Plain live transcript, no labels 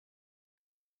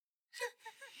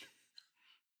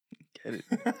Get it?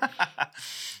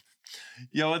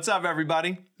 Yo, what's up,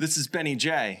 everybody? This is Benny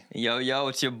J. Yo,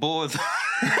 it's your boy.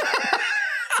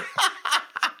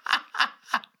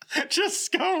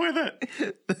 Just go with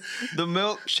it. The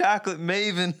milk chocolate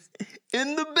maven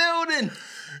in the building.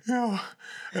 Yo,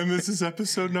 and this is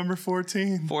episode number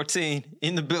 14 14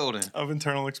 in the building. of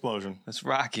Internal Explosion. Let's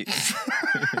rock it.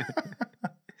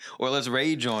 Or let's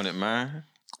rage on it, man.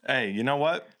 Hey, you know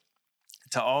what?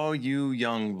 To all you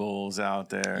young bulls out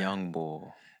there, Young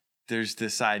bull. there's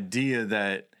this idea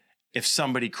that if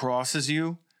somebody crosses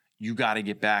you, you got to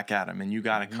get back at them and you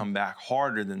got to come back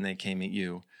harder than they came at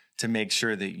you to make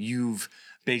sure that you've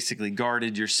basically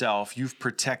guarded yourself, you've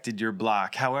protected your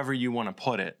block, however you want to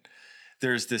put it.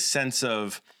 There's this sense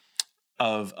of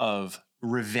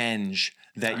revenge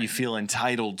that you feel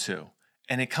entitled to,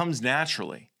 and it comes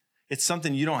naturally. It's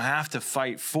something you don't have to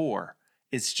fight for.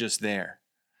 It's just there.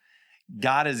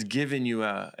 God has given you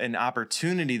an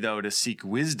opportunity, though, to seek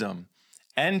wisdom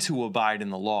and to abide in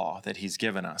the law that he's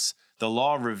given us. The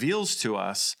law reveals to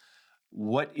us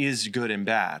what is good and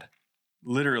bad.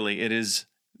 Literally, it is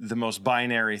the most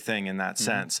binary thing in that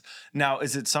sense. Now,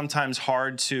 is it sometimes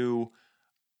hard to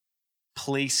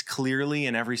place clearly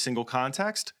in every single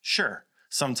context? Sure.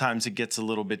 Sometimes it gets a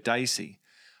little bit dicey.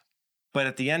 But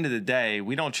at the end of the day,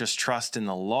 we don't just trust in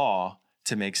the law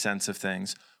to make sense of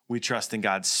things. We trust in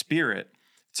God's Spirit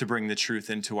to bring the truth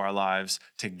into our lives,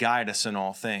 to guide us in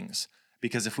all things.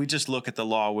 Because if we just look at the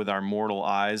law with our mortal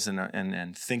eyes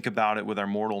and think about it with our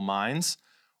mortal minds,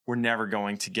 we're never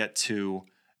going to get to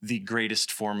the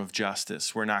greatest form of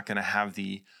justice. We're not going to have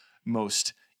the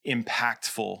most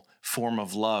impactful form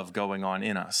of love going on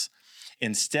in us.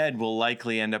 Instead, we'll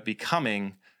likely end up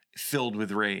becoming filled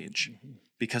with rage.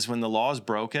 Because when the law is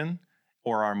broken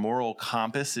or our moral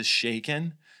compass is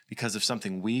shaken because of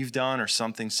something we've done or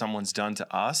something someone's done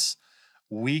to us,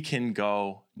 we can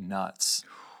go nuts.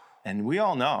 And we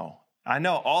all know. I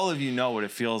know all of you know what it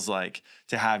feels like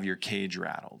to have your cage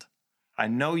rattled. I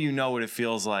know you know what it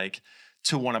feels like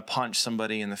to want to punch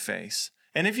somebody in the face.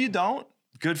 And if you don't,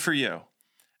 good for you.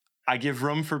 I give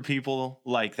room for people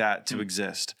like that to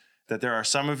exist. That there are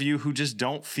some of you who just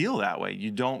don't feel that way.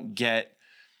 You don't get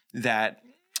that,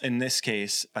 in this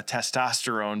case, a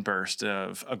testosterone burst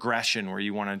of aggression where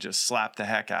you want to just slap the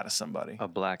heck out of somebody. A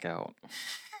blackout.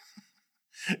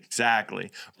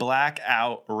 Exactly.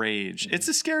 Blackout rage. It's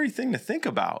a scary thing to think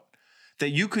about, that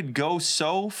you could go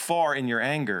so far in your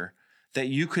anger that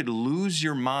you could lose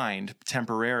your mind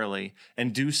temporarily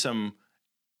and do some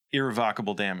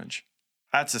irrevocable damage.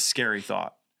 That's a scary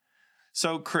thought.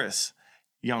 So, Chris,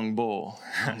 young bull,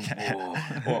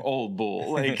 or old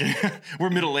bull, like we're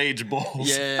middle-aged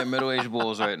bulls. Yeah, middle-aged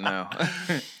bulls right now.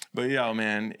 But yo,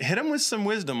 man, hit him with some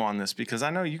wisdom on this, because I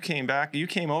know you came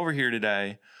over here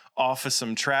today off of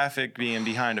some traffic, being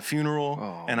behind a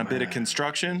funeral and a bit of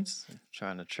construction.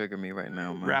 Trying to trigger me right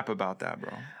now, man. Rap about that,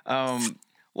 bro.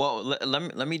 Well,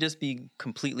 let me just be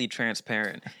completely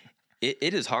transparent.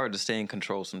 It is hard to stay in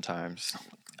control sometimes.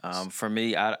 For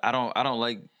me, I don't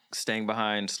like staying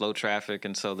behind slow traffic,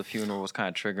 and so the funeral was kind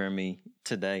of triggering me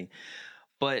today.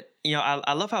 But you know,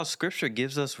 I love how Scripture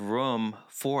gives us room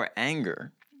for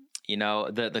anger. You know,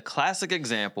 the classic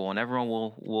example, and everyone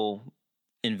will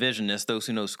envision this, those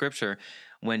who know Scripture,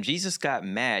 when Jesus got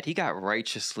mad, he got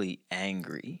righteously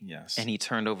angry. Yes. And he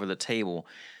turned over the tables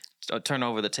in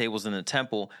the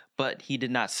temple, but he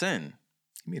did not sin.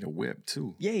 He made a whip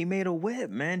too. Yeah, he made a whip,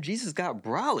 man. Jesus got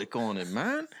brolic on it,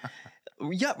 man.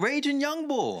 Yup, raging young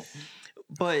bull.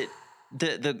 But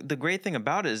the great thing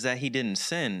about it is that he didn't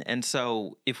sin. And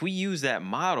so if we use that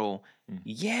model,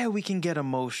 yeah, we can get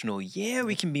emotional. Yeah,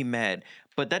 we can be mad.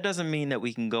 But that doesn't mean that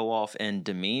we can go off and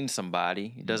demean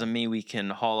somebody. It doesn't mean we can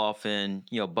haul off and,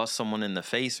 bust someone in the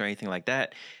face or anything like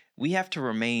that. We have to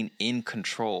remain in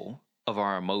control of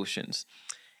our emotions.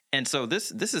 And so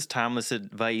this is timeless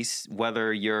advice,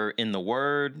 whether you're in the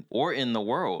Word or in the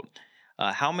world.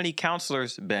 How many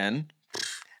counselors, Ben,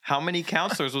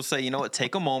 will say, you know what,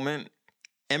 take a moment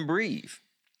and breathe.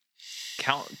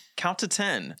 Count to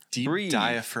 10. Deep breathe.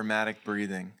 Diaphragmatic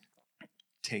breathing.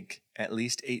 Take at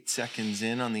least 8 seconds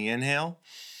in on the inhale.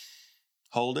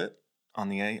 Hold it on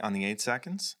the 8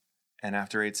 seconds. And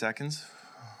after 8 seconds,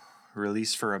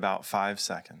 release for about 5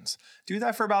 seconds. Do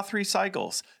that for about 3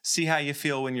 cycles. See how you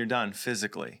feel when you're done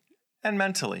physically and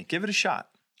mentally. Give it a shot.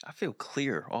 I feel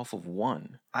clear off of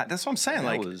one. That's what I'm saying.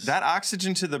 That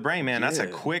oxygen to the brain, man, that's a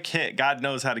quick hit. God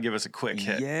knows how to give us a quick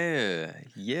hit.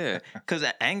 Yeah. Because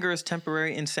anger is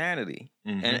temporary insanity.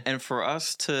 Mm-hmm. And for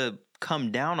us to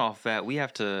come down off that, we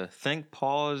have to think,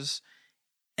 pause,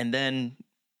 and then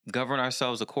govern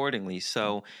ourselves accordingly.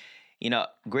 So,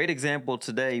 Great example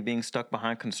today being stuck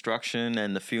behind construction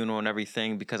and the funeral and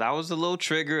everything, because I was a little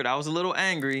triggered. I was a little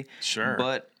angry. Sure.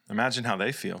 But imagine how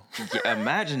they feel.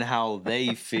 Imagine how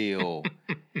they feel.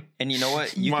 And you know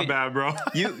what? Bad, bro.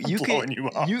 You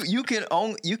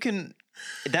can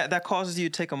that causes you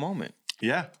to take a moment.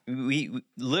 Yeah. We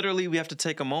literally have to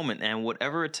take a moment, and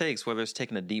whatever it takes, whether it's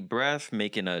taking a deep breath,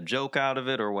 making a joke out of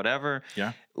it, or whatever.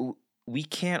 Yeah. We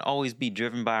can't always be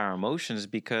driven by our emotions,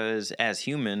 because as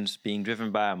humans, being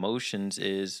driven by emotions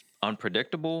is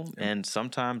unpredictable and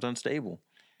sometimes unstable.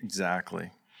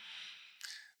 Exactly.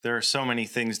 There are so many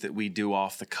things that we do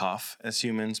off the cuff as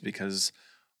humans because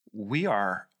we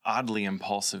are oddly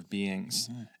impulsive beings.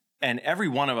 Mm-hmm. And every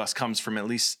one of us comes from at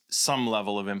least some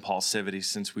level of impulsivity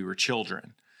since we were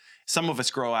children. Some of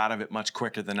us grow out of it much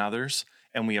quicker than others,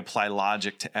 and we apply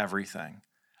logic to everything.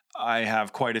 I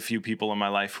have quite a few people in my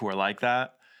life who are like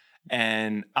that,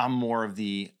 and I'm more of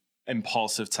the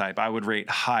impulsive type. I would rate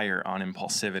higher on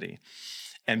impulsivity.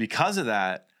 And because of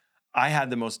that, I had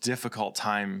the most difficult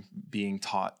time being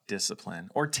taught discipline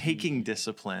or taking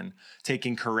discipline,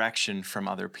 taking correction from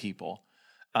other people.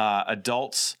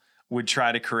 Adults would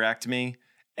try to correct me,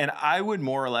 and I would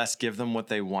more or less give them what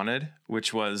they wanted,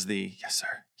 which was the, yes,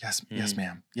 sir. Yes, yes,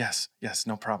 ma'am. Yes,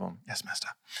 no problem. Yes, master.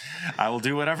 I will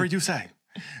do whatever you say.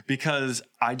 Because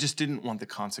I just didn't want the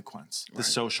consequence, the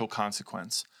social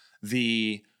consequence,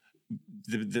 the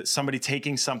somebody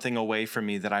taking something away from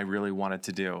me that I really wanted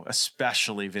to do,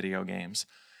 especially video games.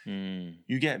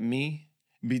 You get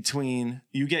between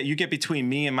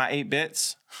me and my 8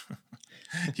 bits.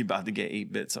 You about to get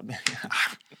 8 bits.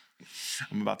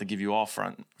 I'm about to give you all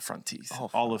front teeth,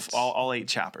 all 8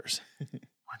 chappers. 1, 2,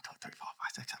 3, 4,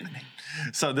 5, 6, 7,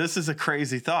 8. So this is a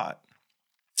crazy thought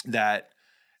that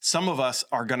some of us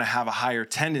are going to have a higher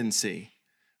tendency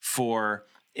for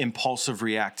impulsive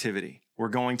reactivity. We're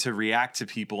going to react to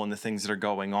people and the things that are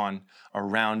going on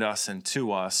around us and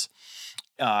to us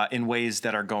in ways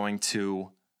that are going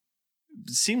to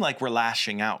seem like we're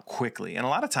lashing out quickly. And a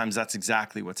lot of times that's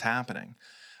exactly what's happening.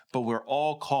 But we're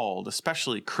all called,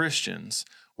 especially Christians,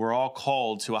 we're all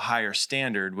called to a higher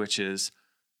standard, which is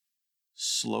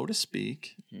slow to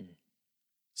speak,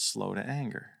 slow to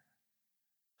anger.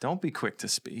 Don't be quick to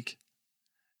speak.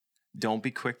 Don't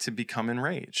be quick to become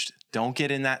enraged. Don't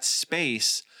get in that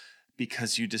space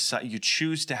because you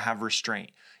choose to have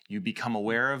restraint. You become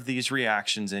aware of these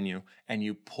reactions in you and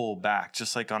you pull back,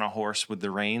 just like on a horse with the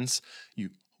reins.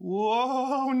 You,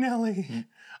 whoa, Nelly,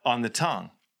 on the tongue.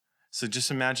 So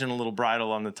just imagine a little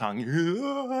bridle on the tongue.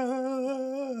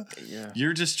 Yeah.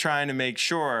 You're just trying to make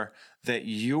sure that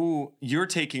you're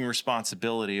taking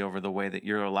responsibility over the way that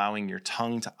you're allowing your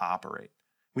tongue to operate.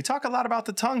 We talk a lot about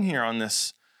the tongue here on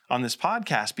this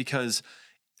podcast because,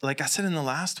 like I said in the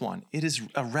last one, it is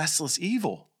a restless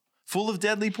evil, full of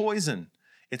deadly poison.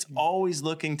 It's always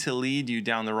looking to lead you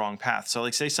down the wrong path. So,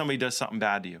 like, say somebody does something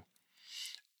bad to you.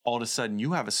 All of a sudden,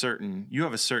 you have a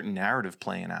certain narrative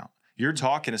playing out. You're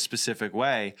talking a specific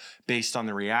way based on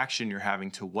the reaction you're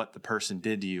having to what the person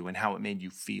did to you and how it made you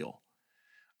feel.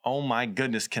 Oh my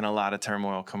goodness, can a lot of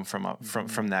turmoil come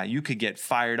from that? You could get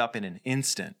fired up in an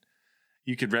instant.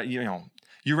 You could,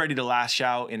 you're ready to lash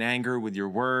out in anger with your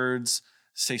words,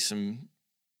 say some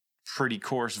pretty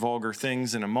coarse, vulgar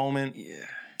things in a moment. Yeah.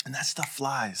 And that stuff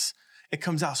flies. It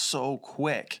comes out so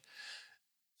quick.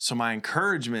 So my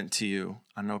encouragement to you,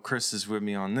 I know Chris is with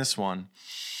me on this one,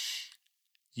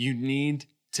 you need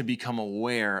to become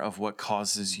aware of what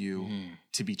causes you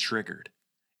to be triggered.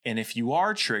 And if you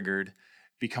are triggered,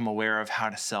 become aware of how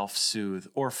to self-soothe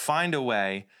or find a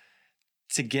way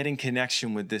to get in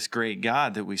connection with this great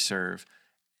God that we serve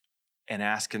and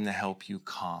ask him to help you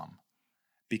calm.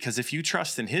 Because if you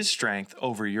trust in his strength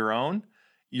over your own,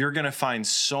 you're going to find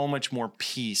so much more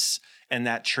peace, and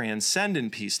that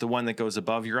transcendent peace, the one that goes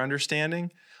above your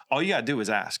understanding. All you got to do is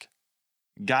ask.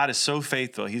 God is so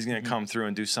faithful. He's going to come through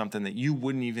and do something that you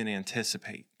wouldn't even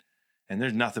anticipate. And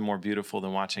there's nothing more beautiful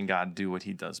than watching God do what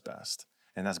he does best.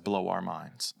 And that's blow our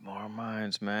minds. Blow our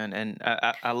minds, man. And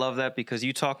I love that because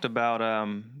you talked about,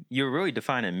 you're really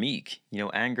defining meek,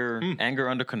 anger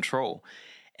under control.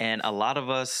 And a lot of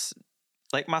us,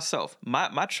 like myself,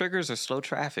 my triggers are slow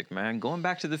traffic, man. Going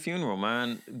back to the funeral,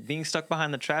 man, being stuck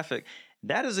behind the traffic,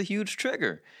 that is a huge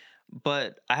trigger.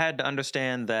 But I had to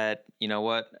understand that, you know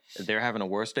what, they're having a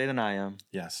worse day than I am.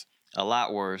 Yes. A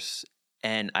lot worse.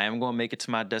 And I am going to make it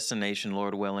to my destination,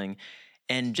 Lord willing.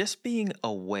 And just being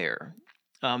aware.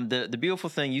 The beautiful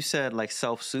thing, you said like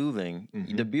self-soothing.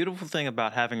 Mm-hmm. The beautiful thing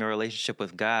about having a relationship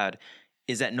with God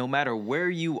is that no matter where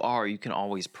you are, you can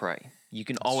always pray. You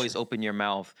can always open your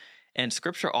mouth And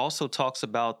scripture also talks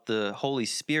about the Holy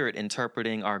Spirit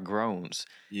interpreting our groans.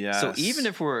 Yes. So even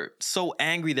if we're so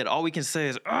angry that all we can say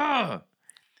is,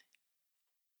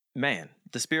 man,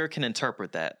 the Spirit can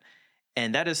interpret that.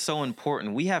 And that is so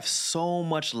important. We have so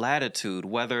much latitude,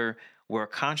 whether we're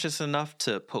conscious enough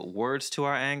to put words to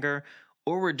our anger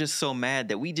or we're just so mad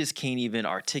that we just can't even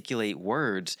articulate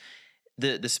words.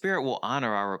 The Spirit will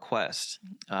honor our request.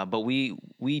 But we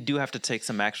do have to take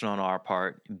some action on our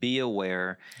part, be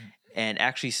aware, and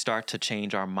actually start to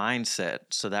change our mindset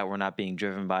so that we're not being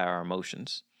driven by our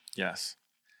emotions. Yes.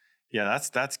 Yeah,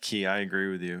 that's key. I agree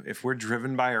with you. If we're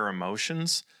driven by our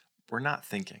emotions, we're not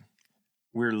thinking.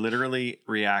 We're literally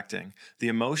reacting. The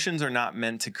emotions are not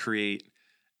meant to create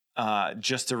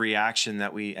just a reaction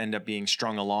that we end up being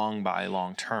strung along by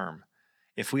long term.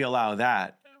 If we allow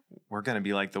that, we're going to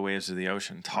be like the waves of the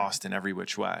ocean, tossed in every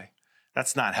which way.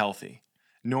 That's not healthy,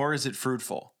 nor is it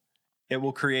fruitful. It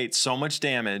will create so much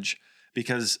damage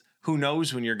because who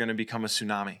knows when you're going to become a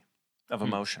tsunami of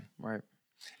emotion. Right.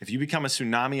 If you become a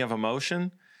tsunami of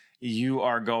emotion, you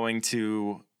are going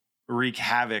to wreak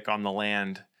havoc on the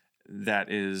land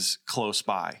that is close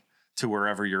by to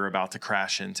wherever you're about to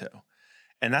crash into.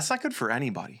 And that's not good for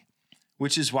anybody,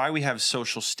 which is why we have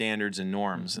social standards and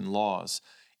norms and laws.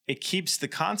 It keeps the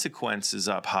consequences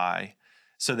up high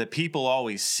so that people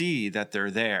always see that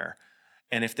they're there.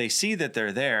 And if they see that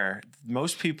they're there,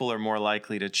 most people are more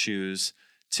likely to choose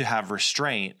to have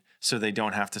restraint so they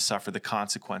don't have to suffer the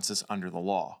consequences under the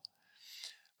law.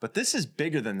 But this is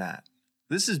bigger than that.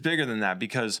 This is bigger than that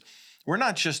because we're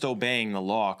not just obeying the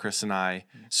law, Chris and I,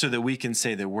 so that we can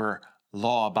say that we're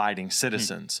law-abiding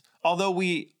citizens. Although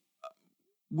we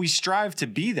strive to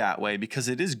be that way because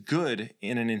it is good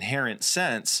in an inherent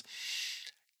sense,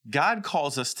 God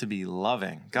calls us to be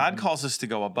loving. God calls us to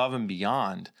go above and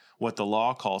beyond what the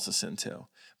law calls us into.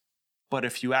 But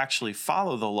if you actually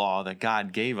follow the law that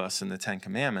God gave us in the 10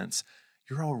 Commandments,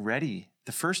 you're already,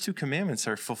 the first 2 commandments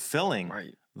are fulfilling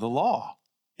the law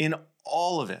in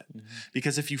all of it.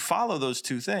 Because if you follow those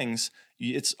 2 things,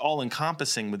 it's all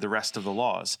encompassing with the rest of the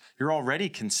laws. You're already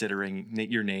considering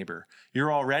your neighbor.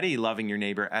 You're already loving your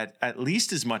neighbor at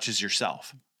least as much as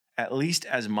yourself, at least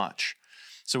as much.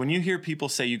 So when you hear people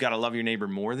say you got to love your neighbor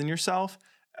more than yourself,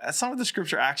 that's not what the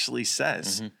scripture actually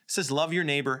says. It says love your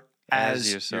neighbor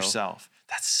as yourself.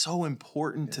 That's so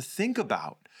important to think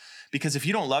about, because if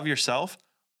you don't love yourself,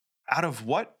 out of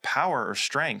what power or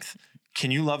strength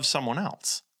can you love someone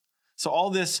else? So all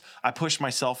this, I push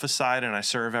myself aside and I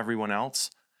serve everyone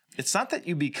else. It's not that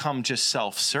you become just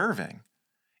self-serving.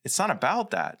 It's not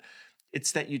about that.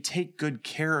 It's that you take good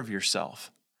care of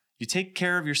yourself. You take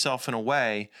care of yourself in a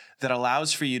way that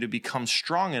allows for you to become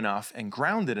strong enough and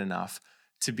grounded enough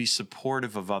to be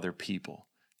supportive of other people,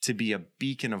 to be a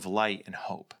beacon of light and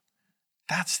hope.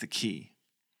 That's the key.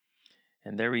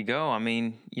 And there we go. I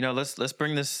mean, let's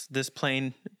bring this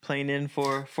plane in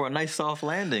for a nice soft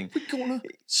landing. We're gonna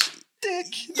stick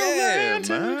the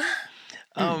landing.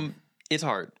 Man. It's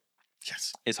hard.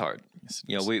 Yes, it's hard.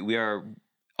 Yes, we are.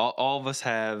 All of us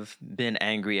have been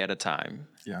angry at a time.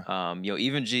 Yeah.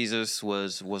 Even Jesus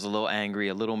was a little angry,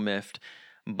 a little miffed.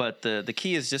 But the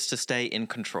key is just to stay in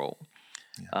control.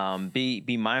 Yeah.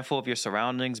 Be mindful of your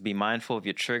surroundings. Be mindful of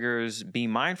your triggers. Be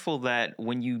mindful that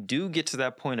when you do get to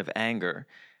that point of anger,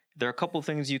 there are a couple of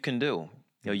things you can do.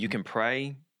 You can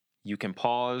pray. You can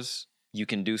pause. You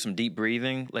can do some deep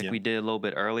breathing, like we did a little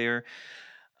bit earlier.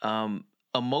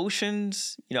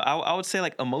 Emotions. I would say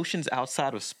like emotions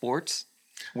outside of sports,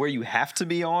 where you have to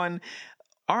be on,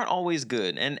 aren't always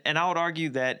good. And I would argue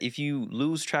that if you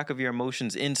lose track of your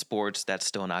emotions in sports, that's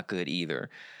still not good either.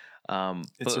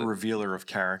 It's a revealer of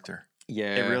character.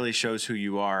 Yeah. It really shows who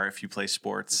you are if you play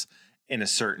sports in a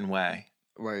certain way.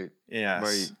 Right. Yes.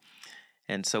 Right.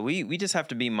 And so we just have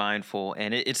to be mindful.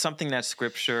 And it's something that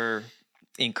scripture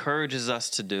encourages us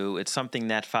to do. It's something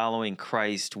that following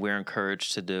Christ we're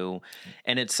encouraged to do.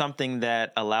 And it's something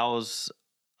that allows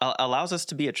us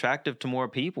to be attractive to more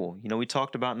people. We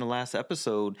talked about in the last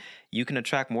episode, you can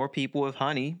attract more people with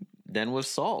honey than with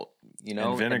salt, and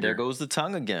vinegar. And there goes the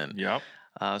tongue again. Yep.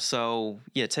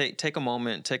 Take a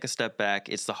moment, take a step back.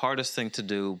 It's the hardest thing to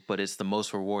do, but it's the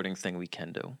most rewarding thing we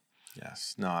can do.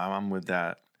 Yes. No, I'm with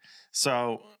that.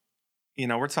 So,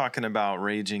 we're talking about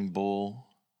Raging Bull.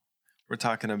 We're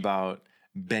talking about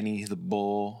Benny the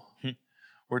Bull.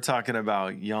 We're talking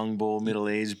about Young Bull,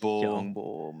 Middle-Aged Bull. Young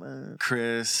Bull, man.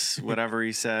 Chris, whatever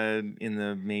he said in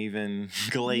the Maven,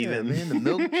 Glaven. Yeah, man, the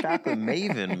milk chocolate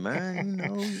Maven,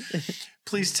 man.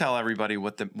 Please tell everybody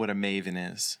what a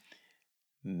Maven is.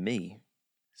 Me.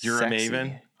 You're Sexy. a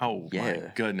maven? Oh, Yeah.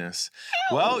 my goodness.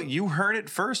 Well, you heard it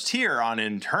first here on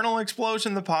Internal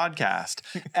Explosion, the podcast,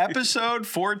 episode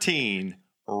 14,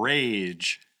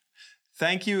 Rage.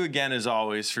 Thank you again, as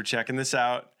always, for checking this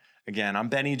out. Again, I'm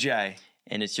Benny J.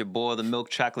 And it's your boy, the Milk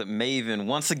Chocolate Maven,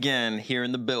 once again here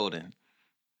in the building.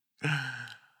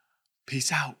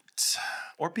 Peace out.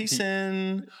 Or peace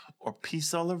in. Or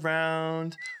peace all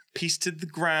around. Peace to the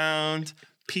ground.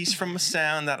 Peace from a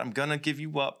sound that I'm gonna give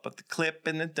you up, but the clip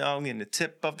and the dong and the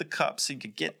tip of the cup, so you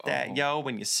get that, yo,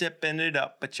 when you're sipping it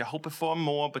up, but you're hoping for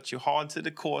more, but you're hard to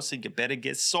the core, so you better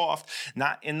get soft,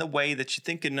 not in the way that you're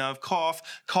thinking of. Cough,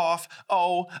 cough,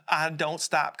 oh, I don't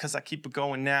stop, cause I keep it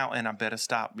going now, and I better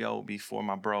stop, yo, before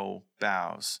my bro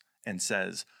bows and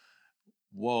says,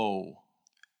 whoa,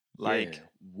 like, Yeah.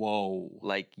 whoa.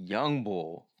 Like young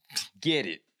boy. Get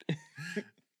it.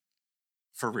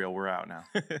 For real, we're out now.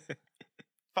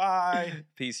 Bye.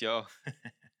 Peace, y'all.